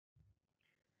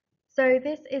So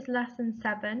this is lesson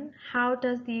 7. How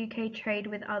does the UK trade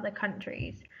with other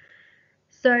countries?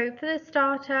 So for the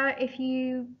starter, if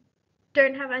you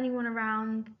don't have anyone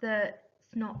around that's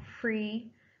not free,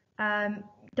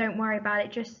 don't worry about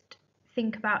it. Just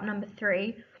think about number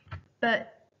 3.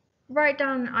 But write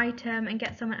down an item and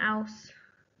get someone else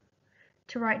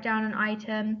to write down an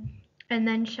item and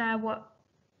then share what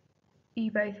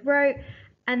you both wrote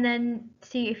and then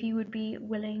see if you would be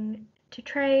willing to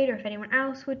trade or if anyone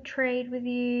else would trade with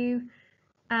you.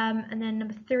 And then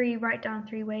number 3, write down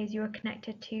 3 ways you are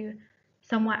connected to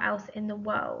somewhere else in the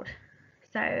world.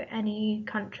 So any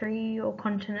country or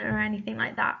continent or anything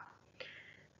like that.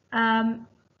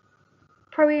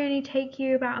 Probably only take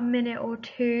you about a minute or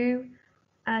 2.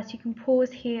 So you can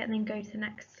pause here and then go to the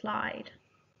next slide.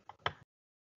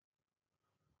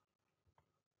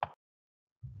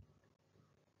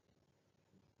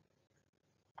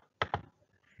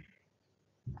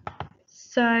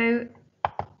 So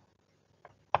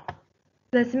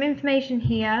there's some information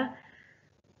here.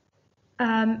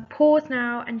 Pause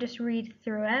now and just read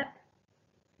through it.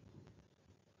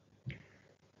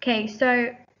 Okay, so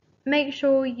make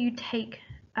sure you take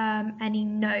any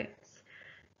notes.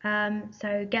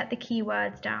 So get the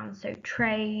keywords down. So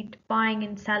trade, buying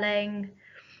and selling,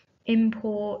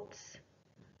 imports.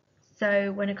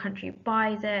 So when a country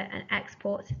buys it, and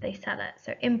exports if they sell it.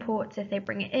 So imports if they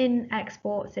bring it in,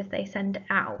 exports if they send it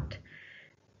out.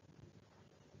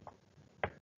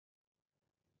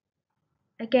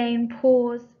 Again,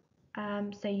 pause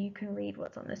so you can read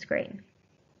what's on the screen.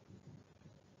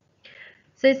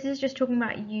 So this is just talking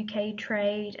about UK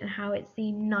trade and how it's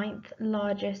the 9th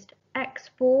largest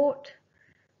export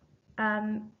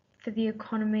for the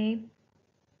economy.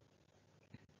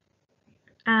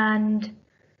 And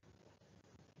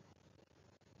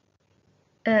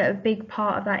a big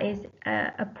part of that is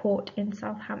a port in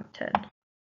Southampton.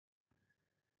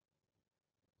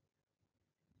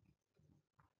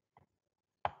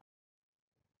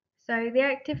 So the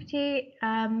activity,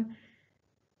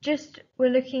 we're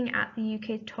looking at the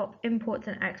UK's top imports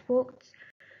and exports.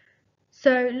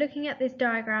 So looking at this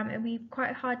diagram, it'll be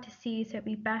quite hard to see, so it'd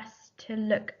be best to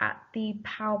look at the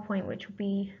PowerPoint, which will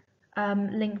be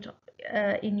linked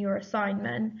in your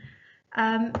assignment.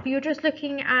 But you're just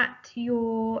looking at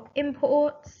your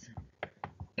imports,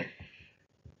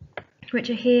 which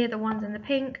are here, the ones in the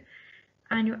pink,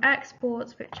 and your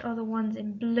exports, which are the ones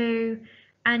in blue,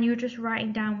 and you're just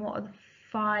writing down what are the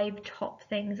 5 top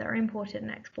things that are imported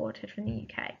and exported from the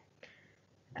UK.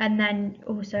 And then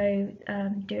also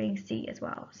doing C as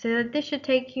well. So this should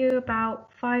take you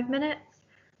about 5 minutes.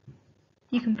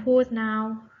 You can pause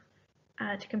now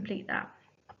to complete that.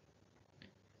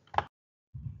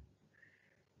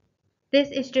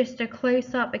 This is just a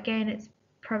close-up. Again, it's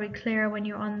probably clearer when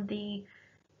you're on the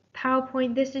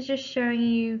PowerPoint. This is just showing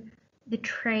you the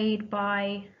trade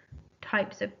by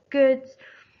types of goods.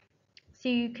 So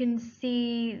you can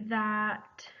see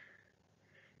that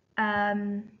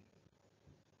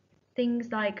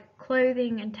things like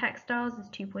clothing and textiles is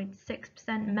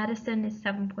 2.6%, medicine is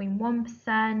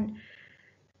 7.1%,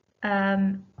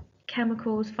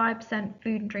 chemicals 5%,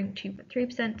 food and drink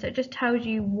 2.3%. So it just tells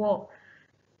you what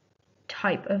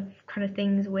type of kind of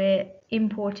things we're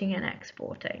importing and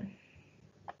exporting.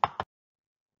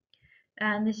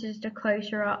 And this is just a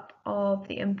closer up of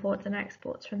the imports and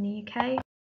exports from the UK.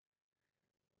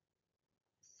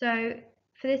 So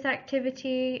for this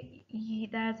activity,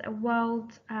 there's a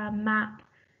world map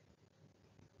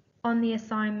on the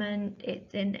assignment.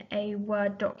 It's in a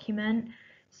Word document.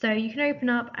 So you can open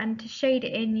up, and to shade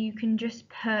it in, you can just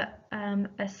put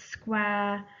a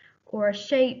square or a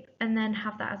shape and then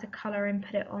have that as a colour and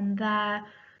put it on there.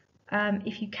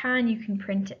 If you can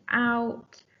print it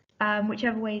out,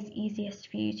 whichever way is easiest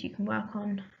for you, so you can work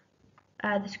on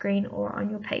the screen or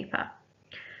on your paper.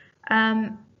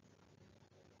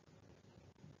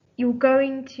 You're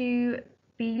going to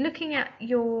be looking at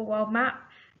your world map,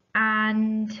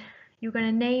 and you're going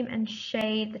to name and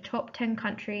shade the top 10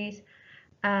 countries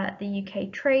the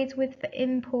UK trades with for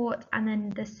imports, and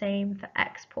then the same for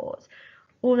exports.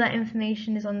 All that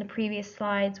information is on the previous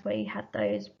slides where you had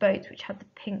those boats which had the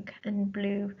pink and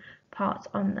blue parts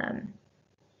on them.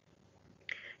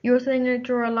 You're also going to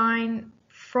draw a line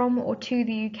from or to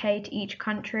the UK to each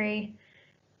country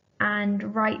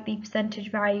and write the percentage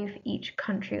value for each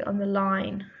country on the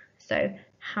line. So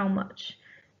how much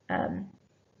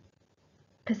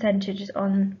percentage is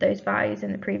on those values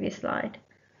in the previous slide.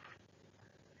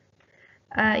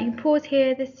 You can pause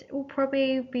here. This will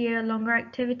probably be a longer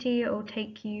activity. It will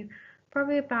take you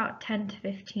probably about 10 to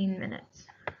 15 minutes.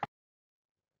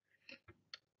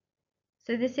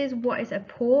 So this is what is a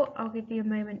port. I'll give you a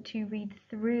moment to read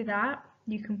through that.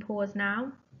 You can pause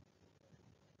now.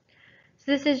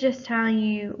 So this is just telling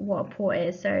you what a port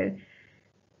is. So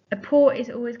a port is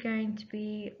always going to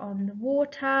be on the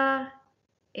water.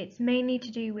 It's mainly to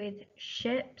do with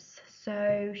ships,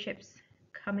 so ships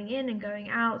coming in and going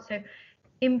out, so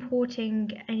importing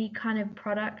any kind of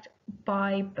product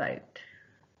by boat.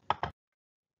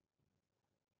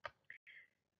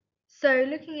 So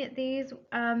looking at these,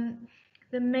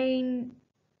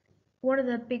 one of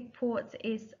the big ports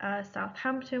is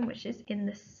Southampton, which is in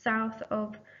the south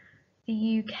of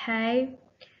the UK,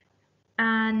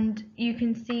 and you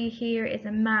can see here is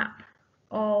a map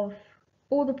of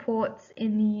all the ports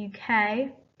in the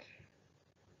UK,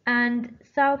 and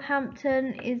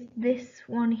Southampton is this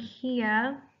one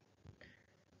here.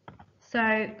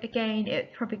 So again,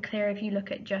 it's probably clear if you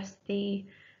look at just the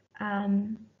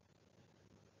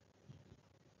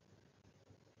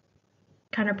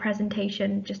kind of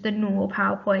presentation, just the normal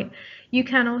PowerPoint. You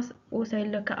can also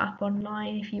look it up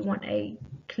online if you want a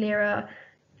clearer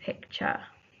picture.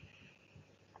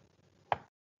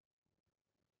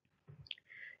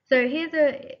 So here's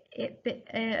a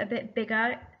bit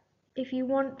bigger. If you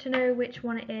want to know which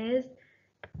one it is,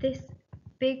 this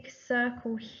big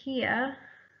circle here,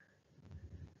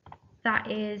 that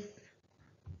is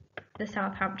the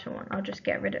Southampton one. I'll just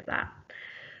get rid of that.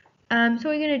 So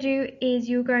what you're going to do is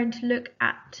you're going to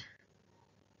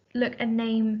look and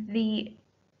name the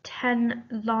 10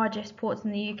 largest ports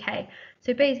in the UK.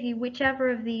 So basically whichever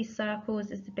of these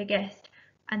circles is the biggest,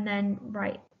 and then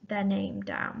write their name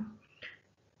down.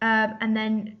 And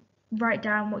then write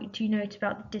down what do you know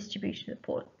about the distribution of the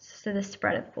ports, so the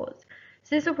spread of the ports.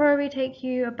 So this will probably take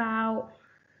you about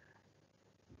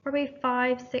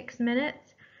 5-6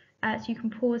 minutes. So you can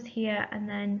pause here and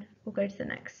then we'll go to the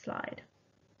next slide.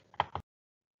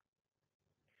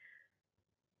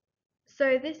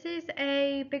 So this is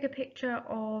a bigger picture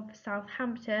of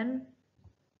Southampton.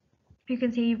 You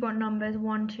can see you've got numbers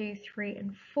 1, 2, 3,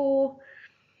 and 4.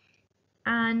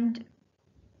 And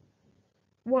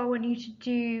what I want you to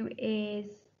do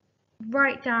is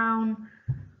write down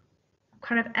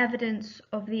kind of evidence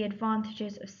of the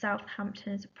advantages of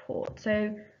Southampton as a port.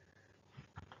 So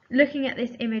looking at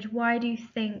this image, why do you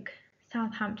think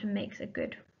Southampton makes a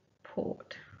good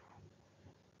port?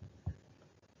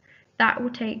 That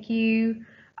will take you,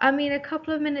 a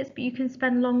couple of minutes, but you can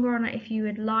spend longer on it if you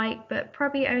would like, but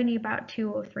probably only about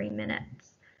 2 or 3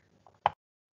 minutes.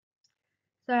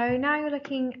 So now you're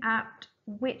looking at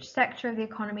which sector of the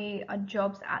economy are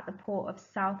jobs at the port of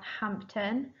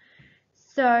Southampton.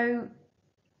 So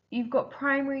you've got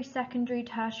primary, secondary,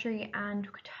 tertiary, and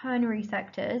quaternary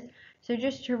sectors. So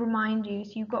just to remind you,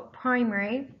 so you've got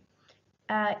primary,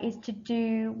 is to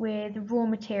do with raw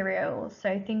materials,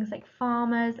 so things like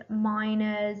farmers,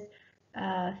 miners,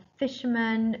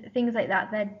 fishermen, things like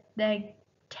that. They're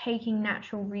taking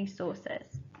natural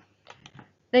resources.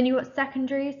 Then you've got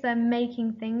secondaries, they're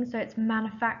making things, so it's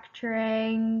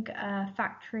manufacturing,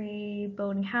 factory,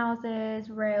 building houses,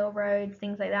 railroads,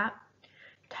 things like that.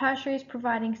 Tertiary is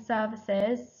providing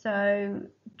services, so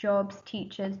jobs,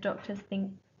 teachers, doctors,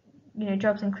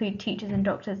 jobs include teachers and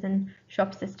doctors and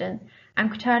shop assistants. And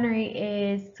quaternary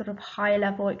is sort of high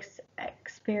level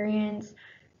experience,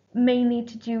 mainly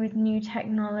to do with new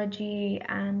technology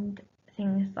and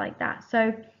things like that.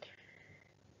 So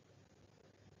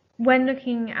when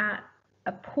looking at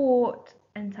a port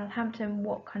in Southampton,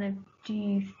 what kind of do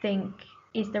you think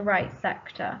is the right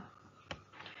sector?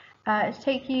 It'll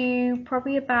take you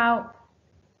probably about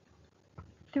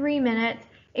 3 minutes.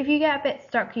 If you get a bit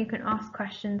stuck, you can ask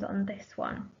questions on this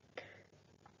one.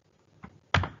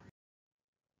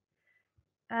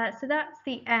 So that's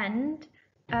the end.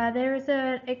 There is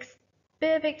a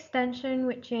bit of extension,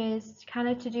 which is kind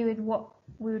of to do with what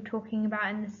we were talking about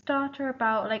in the starter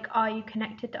about, like, are you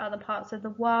connected to other parts of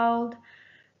the world?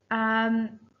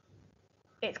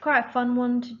 It's quite a fun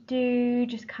one to do,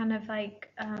 just kind of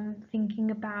like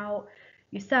thinking about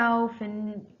yourself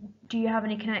and do you have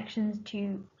any connections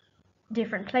to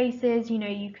different places.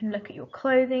 You can look at your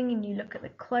clothing and you look at the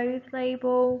clothes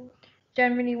label.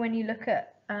 Generally when you look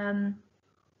at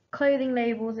clothing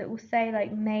labels, it will say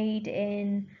like made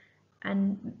in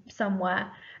and somewhere.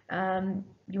 When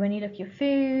you look at your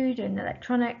food and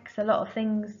electronics, a lot of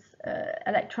things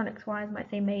electronics wise might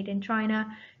say made in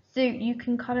China. So you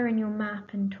can colour in your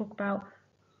map and talk about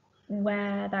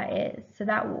where that is. So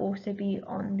that will also be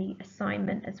on the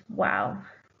assignment as well.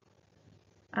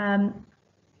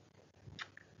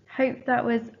 Hope that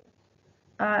was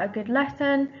a good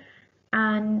lesson,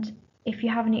 and if you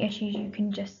have any issues you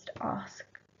can just ask,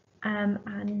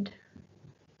 and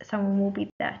someone will be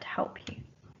there to help you.